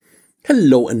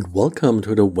Hello and welcome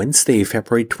to the Wednesday,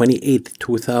 February 28th,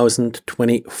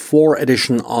 2024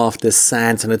 edition of the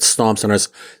SANS and its Storm Center's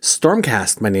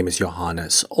StormCast. My name is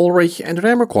Johannes Ulrich and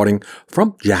today I'm recording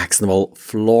from Jacksonville,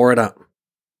 Florida.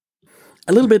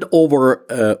 A little bit over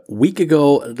a week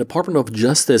ago, the Department of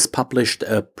Justice published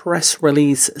a press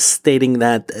release stating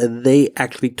that they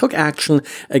actually took action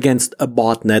against a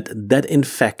botnet that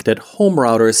infected home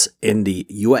routers in the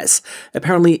US.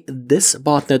 Apparently, this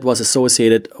botnet was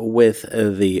associated with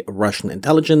the Russian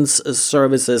intelligence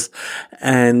services,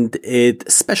 and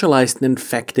it specialized in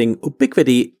infecting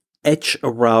Ubiquiti edge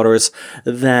routers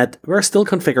that were still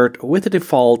configured with the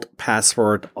default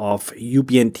password of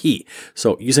UBNT.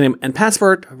 So username and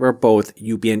password were both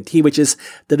UBNT, which is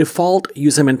the default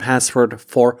username and password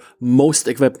for most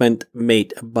equipment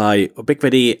made by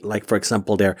Ubiquiti, like for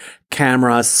example their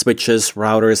cameras, switches,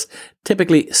 routers,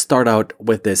 typically start out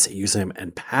with this username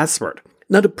and password.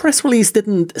 Now, the press release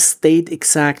didn't state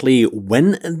exactly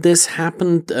when this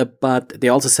happened, but they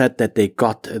also said that they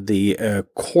got the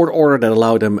court order that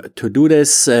allowed them to do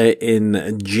this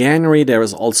in January. There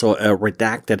was also a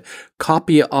redacted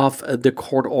copy of the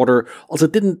court order. Also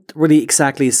didn't really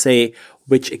exactly say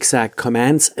which exact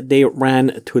commands they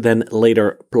ran to then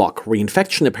later block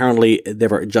reinfection. Apparently, they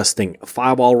were adjusting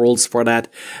firewall rules for that,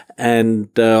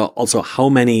 and also how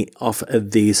many of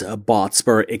these bots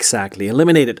were exactly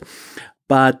eliminated.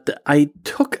 But I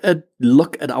took a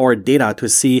look at our data to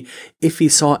see if we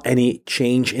saw any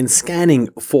change in scanning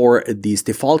for these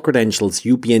default credentials,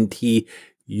 UBNT,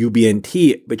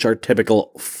 which are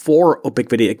typical for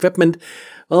Ubiquiti equipment.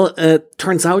 Well,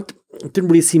 turns out didn't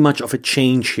really see much of a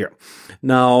change here.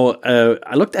 Now,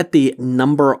 I looked at the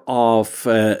number of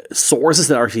sources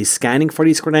that are actually scanning for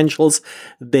these credentials.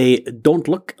 They don't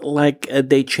look like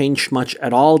they changed much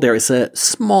at all. There is a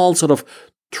small sort of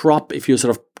drop if you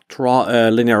sort of draw a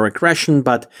linear regression,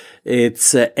 but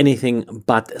it's anything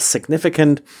but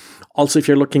significant. Also, if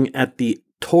you're looking at the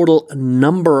total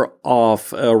number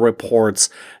of reports,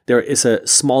 there is a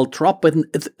small drop, but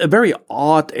it's a very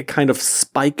odd kind of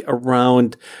spike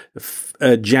around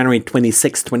January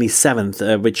 26th,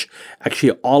 27th, which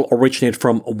actually all originate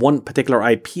from one particular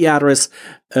IP address,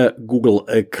 Google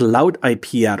Cloud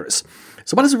IP address.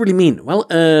 So what does it really mean? Well,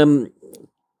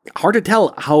 hard to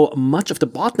tell how much of the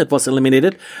botnet was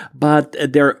eliminated, but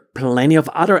there are plenty of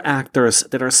other actors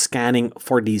that are scanning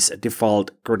for these default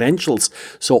credentials.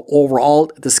 So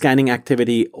overall, the scanning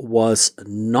activity was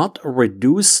not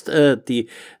reduced. The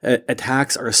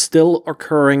attacks are still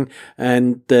occurring.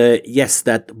 And yes,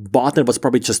 that botnet was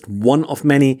probably just one of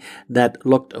many that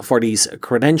looked for these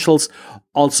credentials.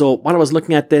 Also, while I was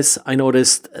looking at this, I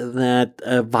noticed that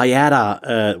Viata,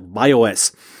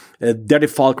 iOS, their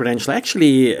default credential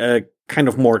actually kind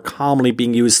of more commonly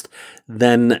being used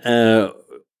than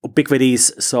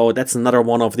Ubiquiti's. So that's another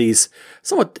one of these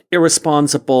somewhat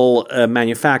irresponsible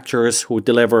manufacturers who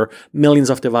deliver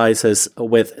millions of devices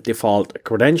with default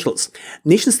credentials.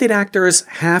 Nation-state actors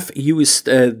have used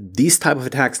these type of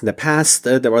attacks in the past.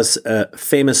 There was a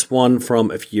famous one from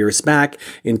a few years back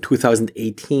in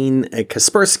 2018.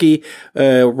 Kaspersky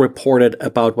reported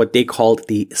about what they called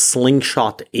the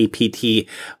Slingshot APT,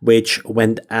 which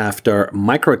went after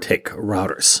MikroTik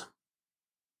routers.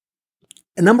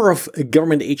 A number of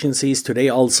government agencies today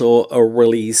also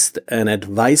released an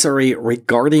advisory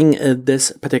regarding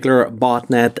this particular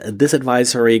botnet. This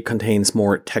advisory contains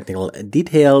more technical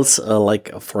details,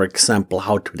 like, for example,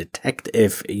 how to detect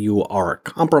if you are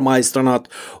compromised or not,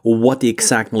 what the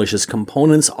exact malicious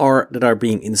components are that are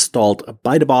being installed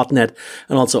by the botnet,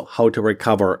 and also how to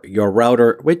recover your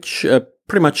router, which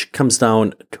pretty much comes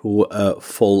down to a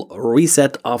full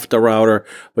reset of the router,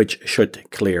 which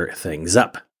should clear things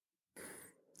up.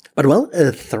 But well,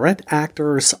 threat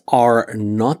actors are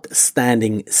not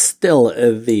standing still.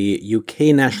 The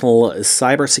UK National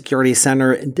Cybersecurity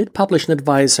Centre did publish an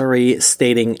advisory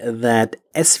stating that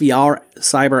SVR,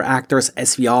 cyber actors,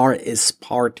 SVR is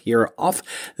part here of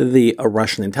the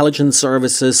Russian intelligence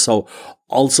services, so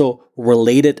also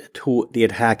related to the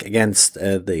attack against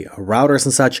the routers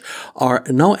and such, are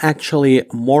now actually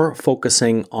more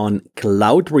focusing on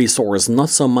cloud resource, not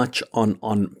so much on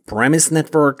on-premise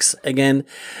networks again.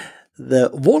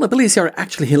 The vulnerabilities are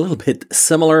actually a little bit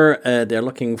similar. They're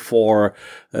looking for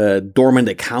dormant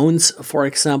accounts, for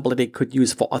example, that they could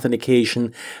use for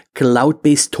authentication,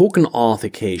 cloud-based token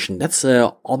authentication. That's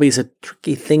always a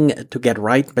tricky thing to get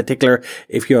right, in particular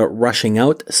if you're rushing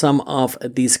out some of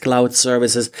these cloud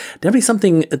services. Definitely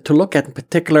something to look at in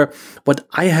particular. What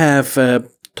I have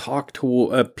talked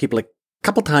to people a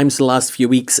couple times the last few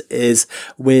weeks is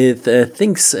with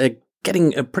things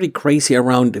getting pretty crazy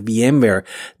around VMware.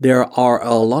 There are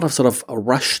a lot of sort of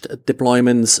rushed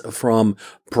deployments from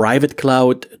private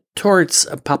cloud towards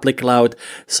a public cloud.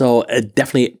 So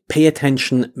definitely pay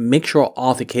attention, make sure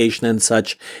authentication and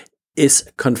such is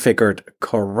configured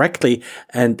correctly.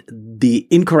 And the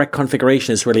incorrect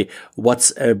configuration is really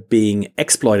what's being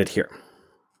exploited here.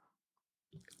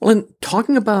 Well, in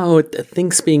talking about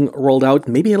things being rolled out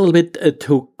maybe a little bit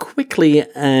too quickly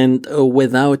and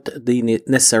without the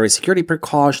necessary security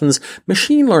precautions,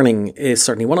 machine learning is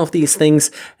certainly one of these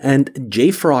things. And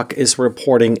JFrog is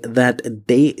reporting that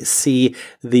they see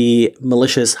the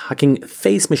malicious Hugging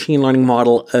Face machine learning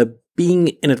model being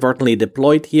inadvertently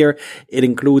deployed here. It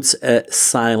includes a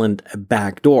silent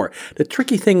backdoor. The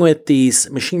tricky thing with these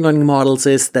machine learning models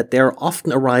is that they're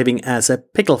often arriving as a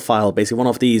pickle file, basically one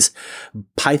of these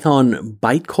Python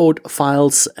bytecode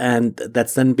files, and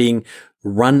that's then being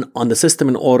run on the system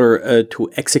in order to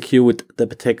execute the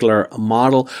particular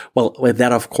model. Well, with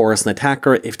that, of course, an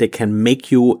attacker, if they can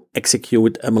make you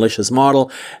execute a malicious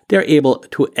model, they're able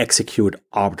to execute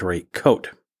arbitrary code.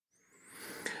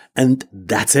 And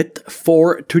that's it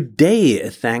for today.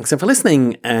 Thanks for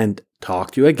listening, and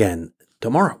talk to you again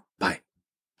tomorrow.